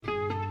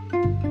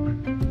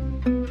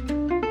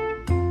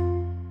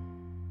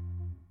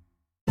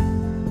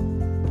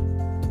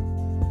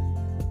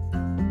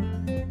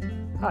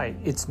Hi,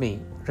 it's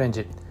me,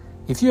 Ranjit.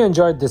 If you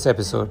enjoyed this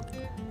episode,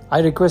 I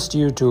request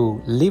you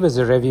to leave us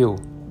a review.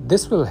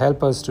 This will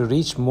help us to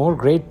reach more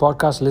great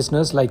podcast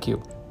listeners like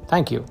you.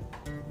 Thank you.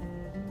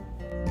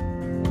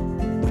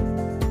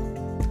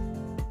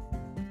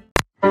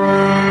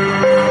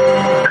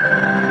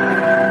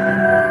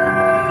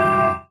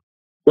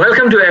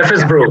 Welcome to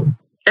FS Brew.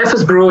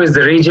 FS Brew is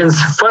the region's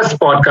first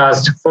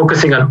podcast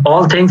focusing on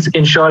all things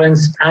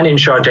insurance and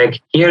insurtech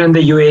here in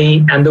the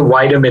UAE and the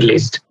wider Middle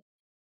East.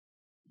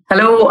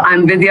 Hello,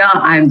 I'm Vidya.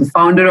 I'm the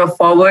founder of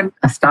Forward,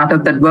 a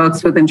startup that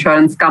works with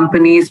insurance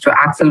companies to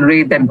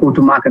accelerate their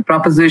go-to-market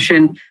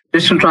proposition,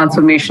 digital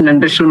transformation, and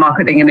digital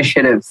marketing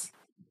initiatives.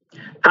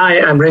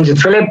 Hi, I'm Ranjit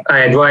Philip.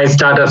 I advise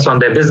startups on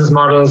their business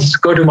models,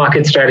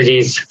 go-to-market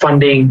strategies,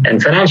 funding,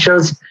 and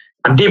financials.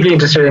 I'm deeply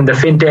interested in the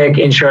fintech,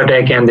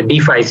 insurtech, and the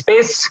DeFi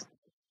space.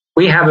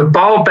 We have a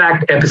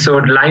power-packed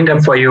episode lined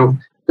up for you.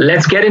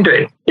 Let's get into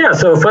it. Yeah,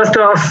 so first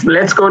off,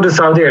 let's go to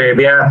Saudi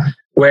Arabia,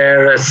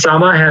 where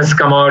SAMA has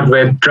come out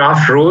with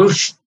draft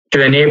rules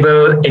to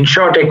enable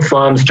insurtech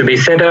firms to be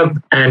set up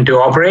and to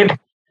operate.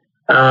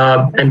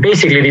 And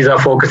basically, these are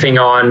focusing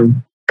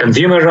on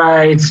consumer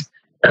rights,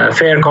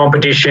 fair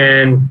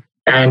competition,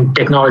 and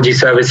technology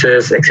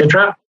services,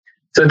 etc.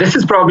 So this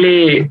is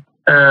probably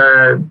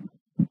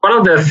one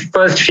of the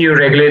first few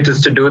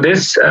regulators to do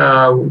this.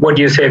 What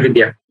do you say,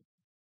 Vidya?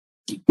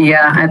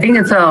 Yeah, I think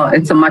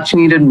it's a much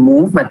needed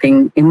move. I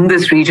think in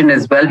this region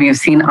as well, we've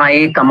seen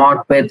IA come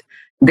out with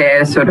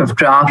their sort of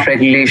draft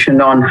regulation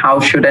on how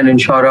should an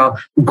insurer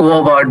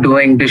go about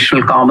doing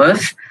digital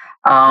commerce.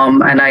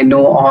 And I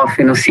know of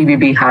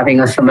CBB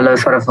having a similar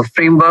sort of a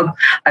framework.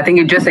 I think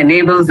it just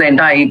enables the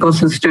entire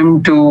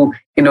ecosystem to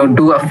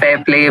do a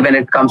fair play when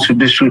it comes to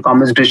digital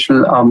commerce,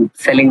 digital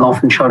selling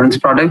of insurance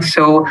products.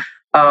 So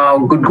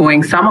good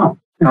going, SAMA.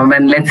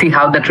 And let's see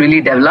how that really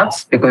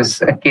develops,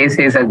 because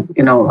KSA is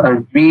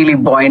a really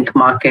buoyant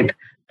market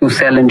to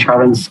sell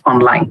insurance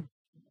online.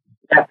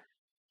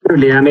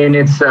 Absolutely. I mean,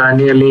 it's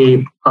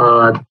nearly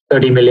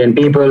 30 million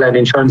people, and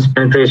insurance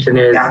penetration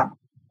is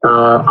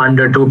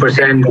under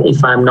 2%,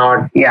 if I'm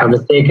not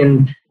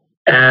mistaken.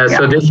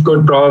 So this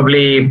could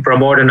probably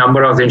promote a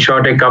number of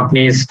insurtech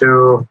companies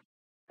to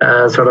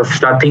sort of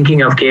start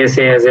thinking of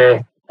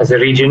KSA as a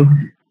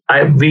region.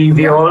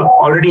 We all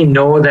already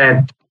know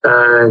that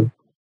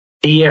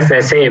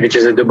DFSA, which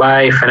is a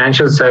Dubai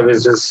Financial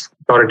Services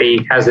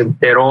Authority, has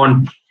their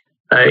own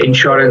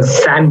insurance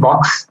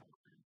sandbox,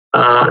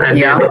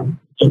 and they're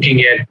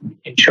looking at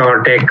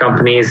insurtech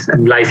companies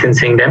and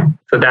licensing them.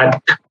 So that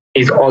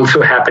is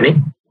also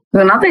happening.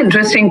 Another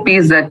interesting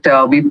piece that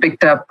we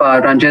picked up,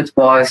 Ranjit,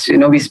 was,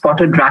 we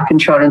spotted RAC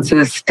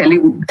Insurance's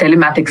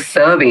telematics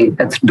survey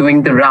that's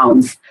doing the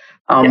rounds,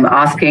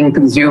 asking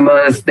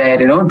consumers their,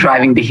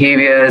 driving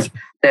behaviors,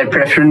 their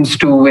preference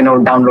to,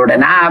 download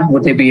an app.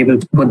 Would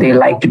they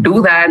like to do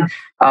that?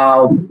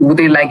 Would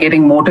they like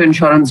getting motor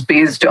insurance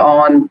based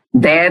on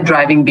their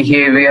driving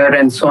behavior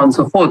and so on and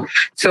so forth?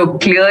 So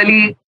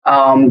clearly,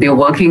 they're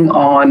working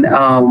on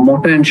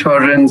motor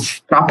insurance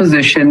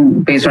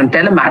proposition based on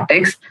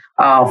telematics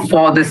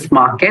for this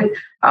market.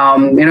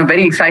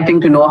 Very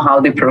exciting to know how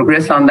they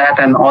progress on that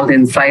and all the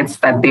insights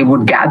that they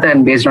would gather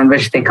and based on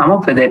which they come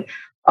up with it.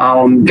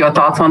 Your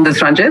thoughts on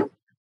this, Ranjit?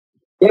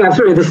 Yeah,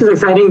 absolutely. This is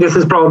exciting. This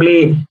is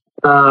probably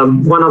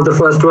one of the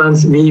first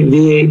ones.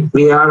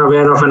 We are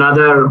aware of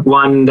another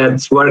one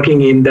that's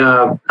working in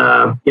the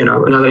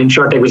another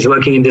insurtech which is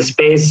working in this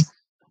space.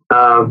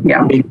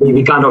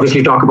 We can't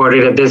obviously talk about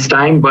it at this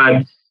time,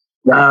 but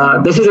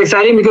this is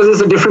exciting because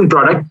it's a different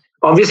product.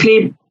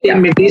 Obviously,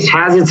 Middle East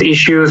has its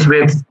issues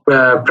with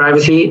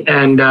privacy,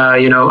 and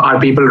are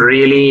people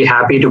really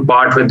happy to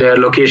part with their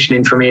location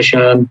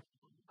information?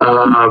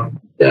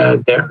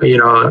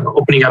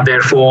 Opening up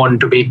their phone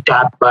to be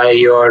tapped by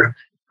your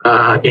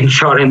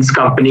insurance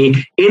company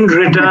in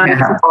return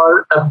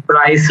for a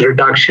price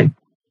reduction.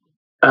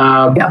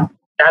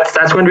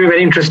 That's going to be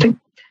very interesting.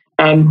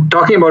 And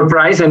talking about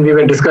price, and we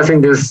were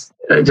discussing this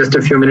just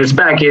a few minutes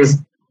back,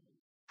 is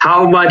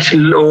how much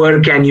lower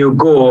can you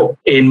go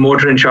in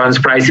motor insurance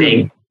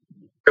pricing?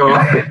 So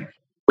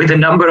with a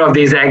number of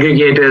these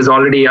aggregators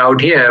already out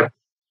here,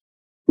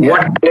 what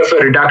kind of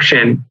a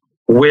reduction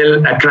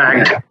will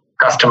attract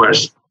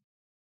customers?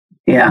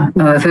 Yeah,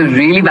 that's a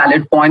really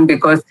valid point,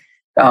 because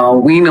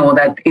we know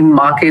that in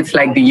markets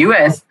like the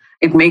US,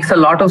 it makes a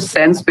lot of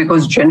sense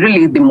because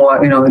generally the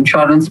more,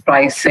 insurance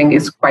pricing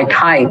is quite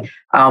high.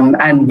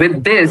 And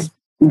with this,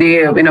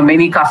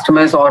 many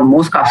customers or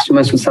most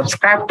customers who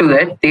subscribe to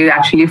it, they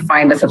actually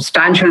find a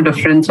substantial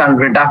difference and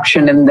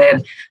reduction in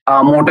their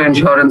motor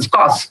insurance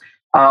costs.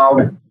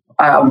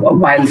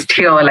 Whilst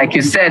here, like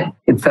you said,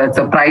 it's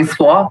a price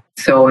war.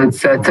 So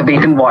it's a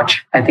wait and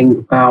watch, I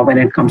think, when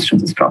it comes to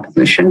this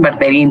proposition, but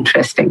very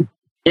interesting.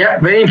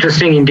 Yeah, very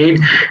interesting indeed.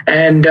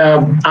 And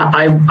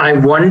I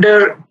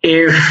wonder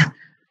if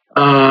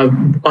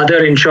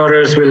other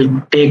insurers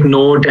will take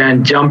note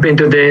and jump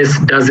into this.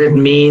 Does it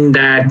mean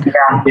that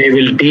they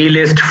will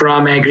delist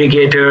from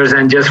aggregators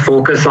and just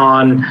focus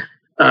on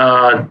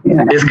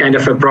this kind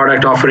of a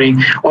product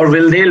offering, or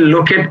will they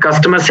look at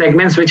customer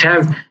segments which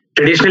have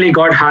traditionally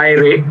got high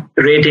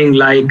rating,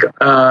 like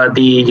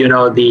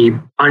the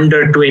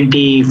under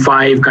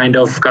 25 kind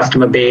of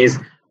customer base,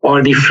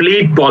 or the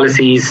fleet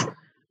policies,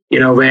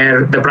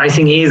 where the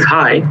pricing is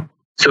high?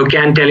 So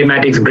can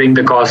telematics bring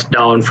the cost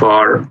down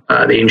for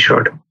the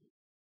insured?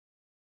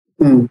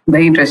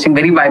 Very interesting,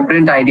 very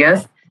vibrant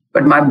ideas.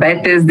 But my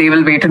bet is they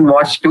will wait and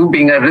watch too,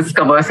 being a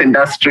risk-averse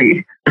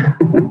industry.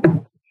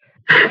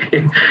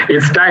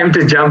 It's time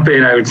to jump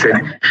in, I would say.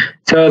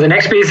 So the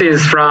next piece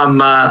is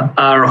from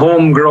our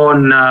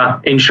homegrown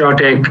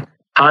insurtech,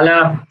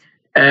 Hala.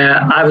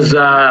 I was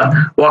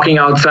walking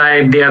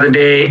outside the other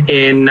day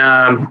in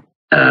an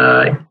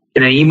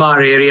Emaar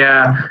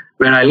area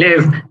where I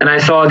live, and I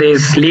saw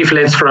these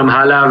leaflets from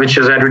Hala, which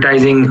was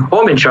advertising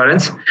home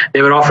insurance.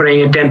 They were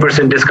offering a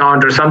 10%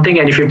 discount or something,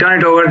 and if you turn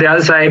it over the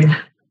other side,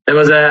 there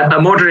was a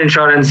motor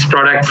insurance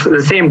product for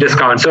the same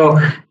discount. So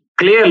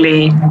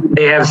clearly,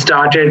 they have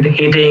started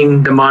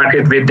hitting the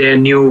market with their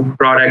new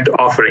product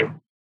offering.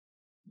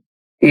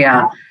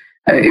 Yeah.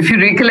 If you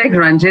recollect,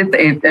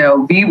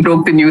 Ranjit, we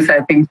broke the news,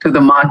 I think, to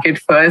the market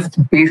first.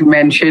 We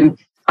mentioned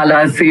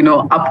Hala's,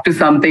 up to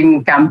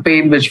something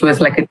campaign, which was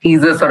like a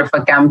teaser sort of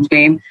a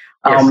campaign.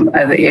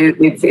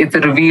 Yes. It's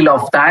a reveal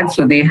of that.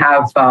 So they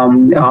have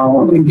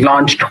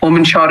launched home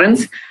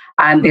insurance,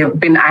 and they've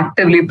been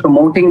actively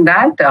promoting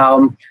that.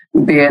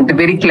 They're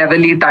very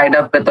cleverly tied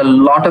up with a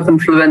lot of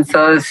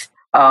influencers,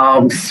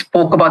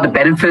 spoke about the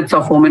benefits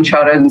of home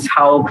insurance,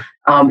 how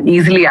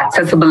easily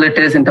accessible it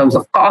is in terms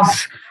of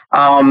costs.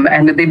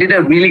 And they did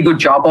a really good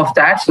job of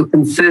that. So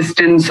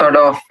consistent sort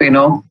of,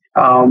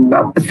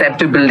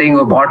 perceptive building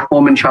about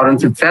home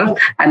insurance itself.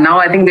 And now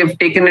I think they've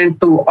taken it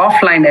to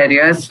offline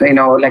areas,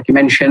 like you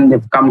mentioned,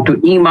 they've come to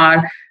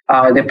Emaar.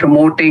 They're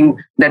promoting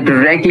that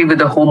directly with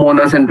the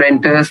homeowners and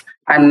renters.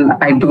 And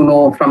I do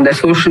know from their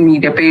social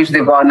media page, they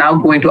are now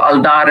going to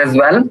Aldar as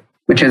well,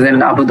 which is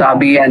in Abu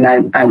Dhabi. And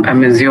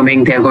I'm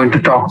assuming they're going to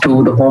talk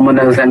to the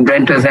homeowners and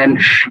renters and,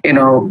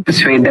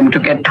 persuade them to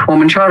get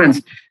home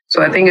insurance.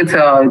 So I think it's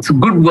a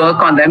good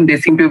work on them. They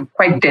seem to be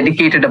quite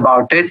dedicated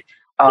about it.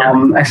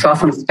 I saw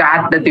some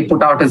stat that they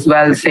put out as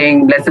well,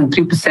 saying less than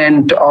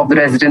 3% of the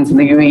residents in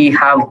the UAE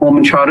have home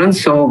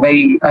insurance. So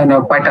very,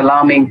 quite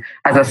alarming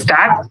as a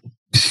stat.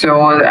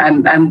 So,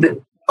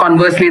 and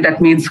conversely,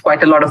 that means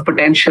quite a lot of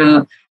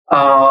potential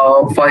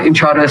for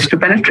insurers to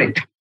penetrate.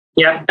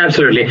 Yeah,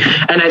 absolutely.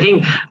 And I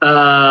think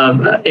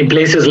in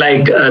places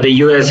like the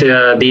US,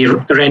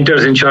 the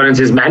renter's insurance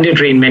is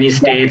mandatory in many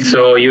states.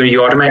 So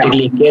you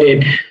automatically get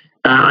it.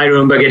 I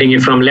remember getting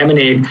it from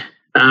Lemonade.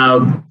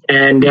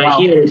 And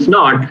here it's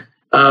not.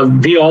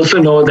 We also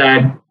know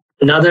that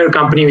another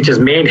company which has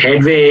made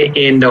headway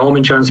in the home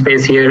insurance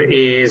space here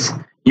is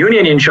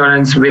Union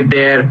Insurance with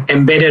their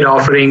embedded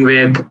offering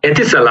with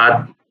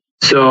Etisalat.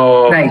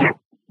 So, right.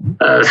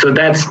 So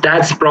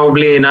that's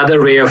probably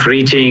another way of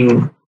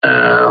reaching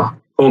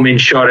home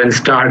insurance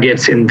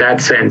targets in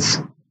that sense.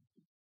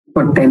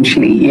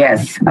 Potentially,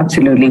 yes,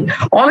 absolutely.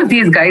 All of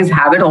these guys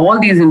have it. All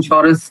these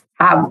insurers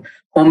have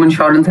home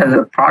insurance as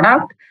a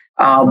product,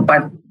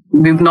 but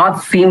we've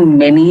not seen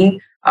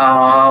many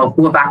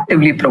who have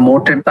actively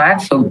promoted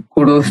that. So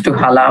kudos to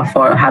Hala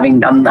for having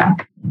done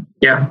that.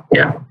 Yeah.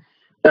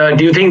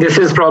 Do you think this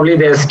is probably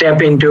their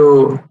step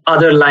into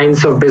other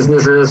lines of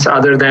businesses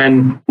other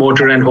than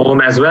motor and home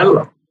as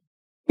well?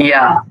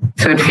 Yeah.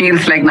 So it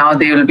feels like now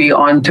they will be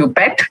on to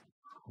pet,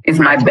 is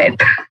my bet.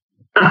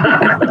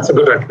 That's a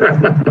good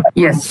one.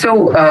 Yes.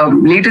 So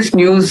latest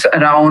news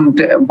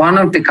around one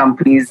of the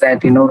companies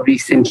that,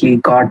 recently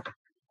got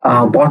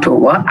bought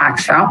over,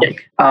 AXA.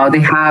 They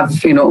have,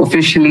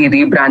 officially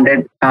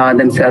rebranded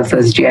themselves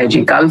as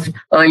GIG Gulf.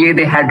 Earlier,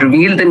 they had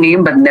revealed the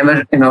name, but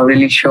never,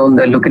 really shown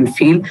the look and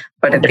feel.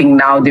 But I think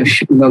now they've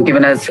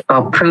given us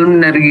a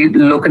preliminary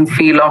look and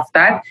feel of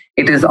that.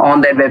 It is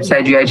on their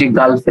website, GIG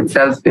Gulf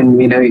itself,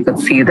 and you could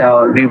see the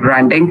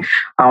rebranding.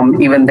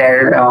 Even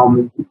their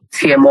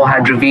CMO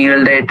had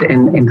revealed it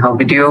in her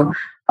video.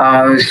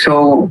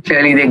 So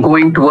clearly, they're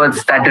going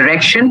towards that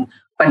direction.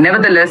 But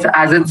nevertheless,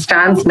 as it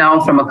stands now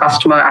from a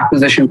customer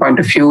acquisition point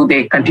of view,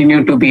 they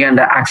continue to be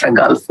under AXA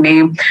Gulf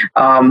name.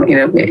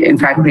 In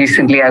fact,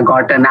 recently I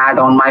got an ad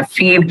on my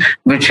feed,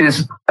 which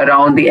is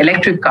around the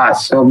electric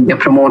cars. So they're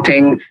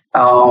promoting,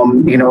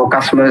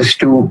 customers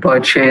to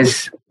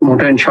purchase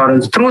motor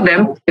insurance through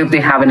them if they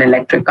have an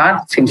electric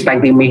car. Seems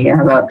like they may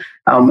have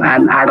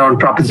an add-on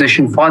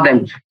proposition for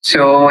them.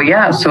 So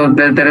so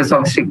there is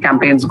obviously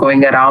campaigns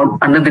going around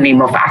under the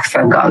name of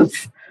AXA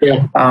Gulf.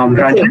 Yeah.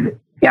 Roger?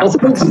 Yeah, that's a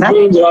bit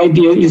strange, right?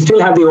 You still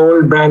have the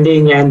old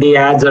branding and the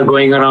ads are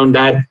going around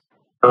that.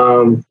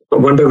 I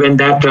wonder when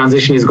that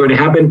transition is going to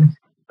happen.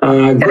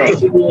 Good to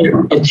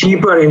see a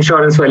cheaper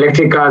insurance for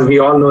electric cars. We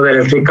all know that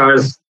electric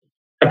cars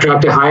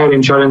attract a higher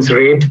insurance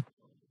rate.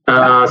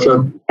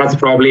 So that's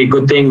probably a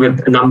good thing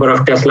with a number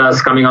of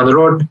Teslas coming on the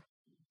road.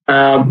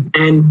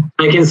 And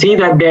I can see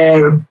that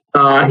their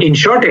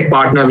InsurTech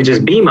partner, which is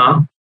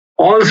Bima,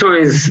 also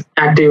is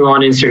active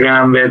on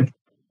Instagram with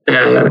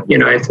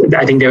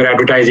I think they were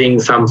advertising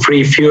some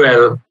free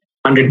fuel,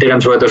 100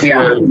 dirhams worth of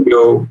fuel.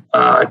 You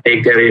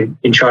take their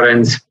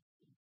insurance,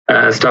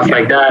 stuff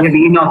like that. With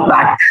Enoch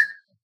backed.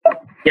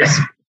 Yes,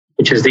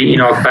 which is the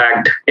Enoch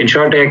backed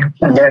InsurTech.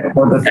 And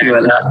therefore the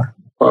fuel.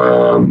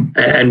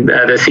 And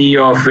the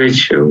CEO of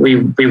which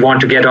we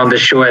want to get on the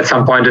show at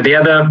some point or the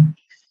other.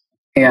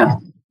 Yeah.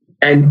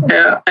 And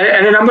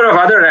a number of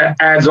other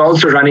ads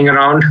also running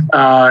around.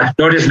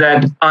 Notice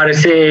that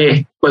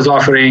RSA was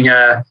offering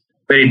a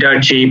very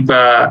dirt cheap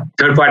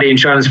third-party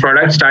insurance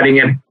product starting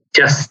at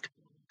just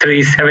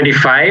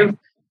 $375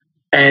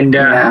 and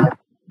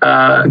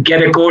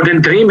get a quote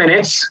in 3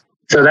 minutes.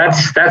 So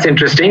that's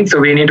interesting. So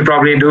we need to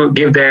probably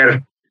give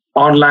their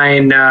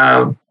online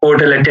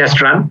portal a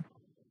test run.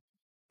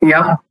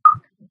 Yeah,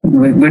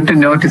 good to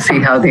know to see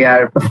how they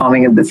are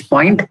performing at this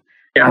point.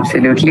 Yeah,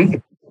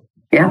 absolutely.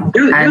 Yeah,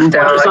 and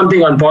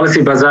something on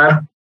Policy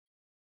Bazaar.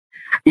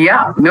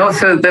 Yeah, no,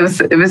 so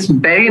it was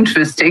very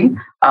interesting.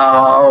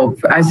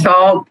 I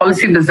saw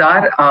Policy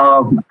Bazaar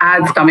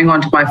ads coming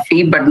onto my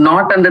feed, but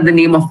not under the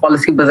name of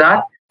Policy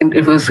Bazaar.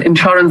 It was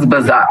Insurance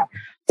Bazaar.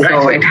 Right.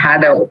 So it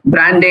had a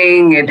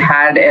branding, it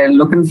had a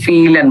look and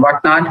feel and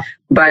whatnot.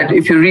 But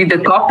if you read the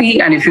copy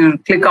and if you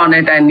click on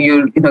it and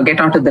you get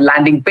onto the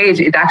landing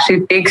page, it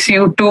actually takes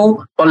you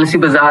to Policy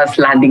Bazaar's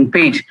landing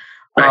page.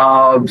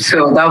 Right.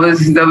 So that was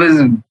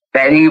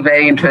very,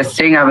 very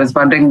interesting. I was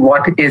wondering,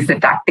 what is the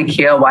tactic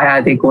here? Why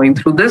are they going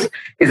through this?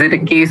 Is it a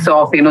case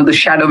of, the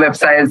shadow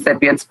websites that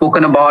we had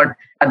spoken about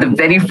at the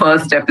very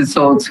first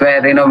episodes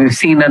where, we've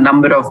seen a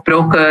number of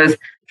brokers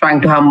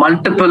trying to have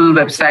multiple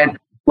websites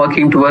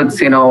working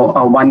towards,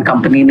 one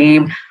company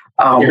name?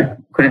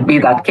 Could it be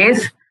that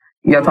case?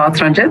 Your thoughts,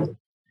 Ranjit?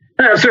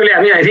 Absolutely.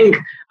 I mean, I think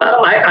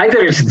either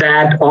it's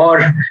that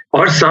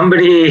or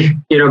somebody,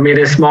 made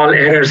a small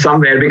error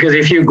somewhere, because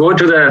if you go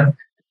to the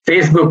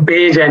Facebook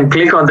page and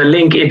click on the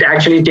link, it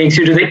actually takes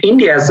you to the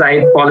India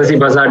site,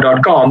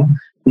 policybazaar.com,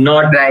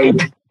 not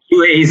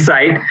UAE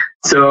site.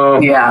 So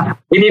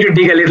we need to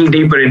dig a little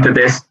deeper into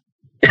this.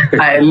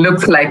 It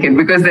looks like it,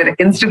 because their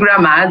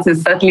Instagram ads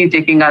is certainly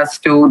taking us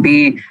to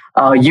the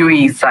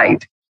UAE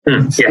site.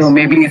 Yes. So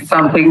maybe it's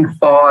something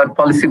for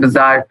Policy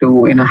Bazaar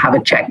to have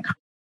a check.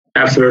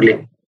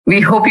 Absolutely.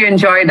 We hope you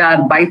enjoyed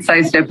our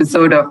bite-sized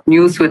episode of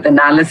News with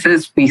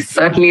Analysis. We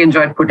certainly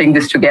enjoyed putting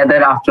this together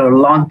after a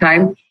long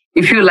time.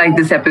 If you like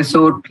this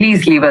episode,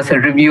 please leave us a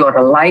review or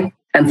a like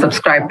and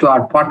subscribe to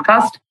our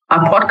podcast.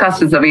 Our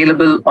podcast is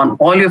available on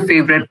all your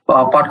favorite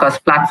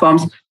podcast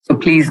platforms. So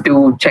please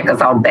do check us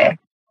out there.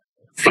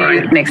 See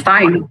you next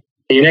time.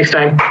 See you next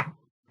time.